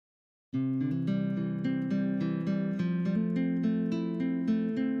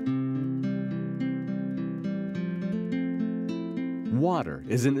Water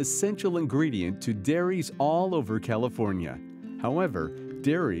is an essential ingredient to dairies all over California. However,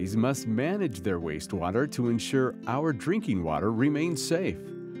 dairies must manage their wastewater to ensure our drinking water remains safe.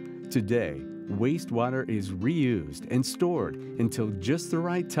 Today, wastewater is reused and stored until just the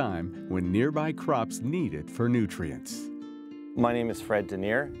right time when nearby crops need it for nutrients. My name is Fred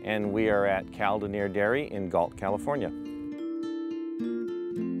Denier, and we are at Denier Dairy in Galt, California.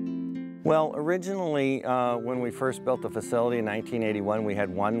 Well, originally, when we first built the facility in 1981, we had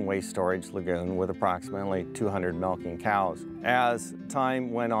one waste storage lagoon with approximately 200 milking cows. As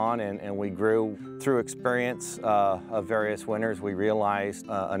time went on and we grew through experience of various winters, we realized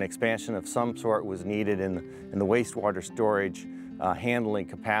an expansion of some sort was needed in the wastewater storage handling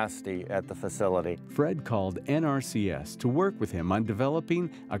capacity at the facility. Fred called NRCS to work with him on developing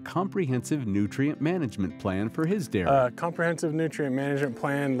a comprehensive nutrient management plan for his dairy. Comprehensive nutrient management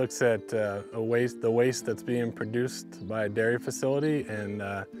plan looks at the waste that's being produced by a dairy facility and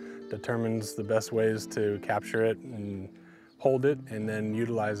determines the best ways to capture it and hold it and then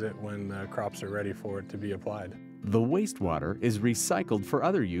utilize it when the crops are ready for it to be applied. The wastewater is recycled for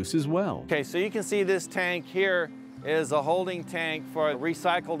other use as well. Okay, so you can see this tank here is a holding tank for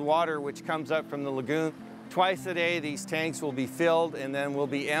recycled water which comes up from the lagoon. Twice a day these tanks will be filled and then will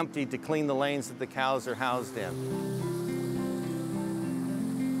be emptied to clean the lanes that the cows are housed in.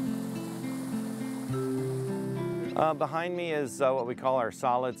 Behind me is what we call our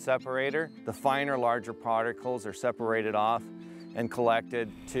solid separator. The finer, larger particles are separated off and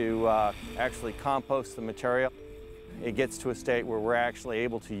collected to actually compost the material. It gets to a state where we're actually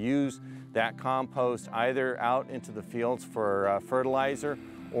able to use that compost either out into the fields for fertilizer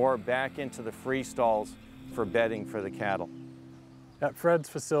or back into the free stalls for bedding for the cattle. At Fred's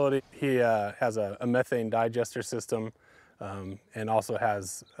facility, he has a methane digester system and also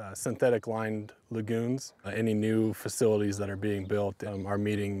has synthetic lined lagoons. Any new facilities that are being built are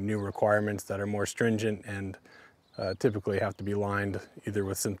meeting new requirements that are more stringent and typically have to be lined either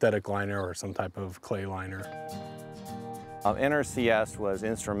with synthetic liner or some type of clay liner. NRCS was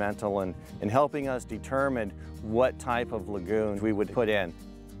instrumental in helping us determine what type of lagoons we would put in.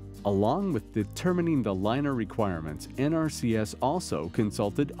 Along with determining the liner requirements, NRCS also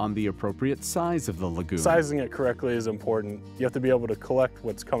consulted on the appropriate size of the lagoon. Sizing it correctly is important. You have to be able to collect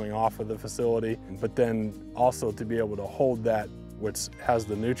what's coming off of the facility, but then also to be able to hold that which has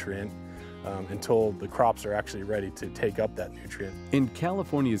the nutrient until the crops are actually ready to take up that nutrient. In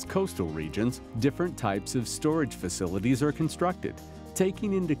California's coastal regions, different types of storage facilities are constructed,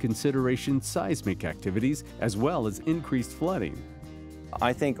 taking into consideration seismic activities as well as increased flooding.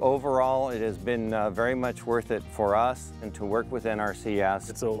 I think overall it has been very much worth it for us and to work with NRCS.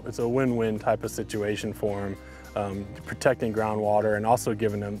 It's a win-win type of situation for them, protecting groundwater and also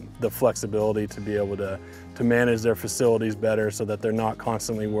giving them the flexibility to be able to manage their facilities better so that they're not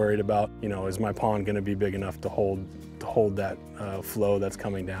constantly worried about, is my pond going to be big enough to hold that flow that's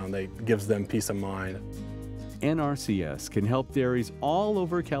coming down. It gives them peace of mind. NRCS can help dairies all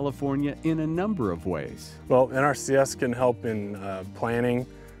over California in a number of ways. Well, NRCS can help in planning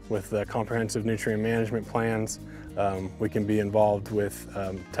with comprehensive nutrient management plans. We can be involved with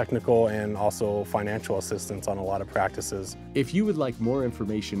technical and also financial assistance on a lot of practices. If you would like more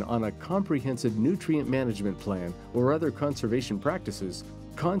information on a comprehensive nutrient management plan or other conservation practices,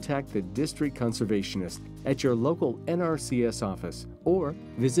 contact the district conservationist at your local NRCS office or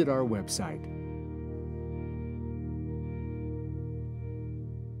visit our website.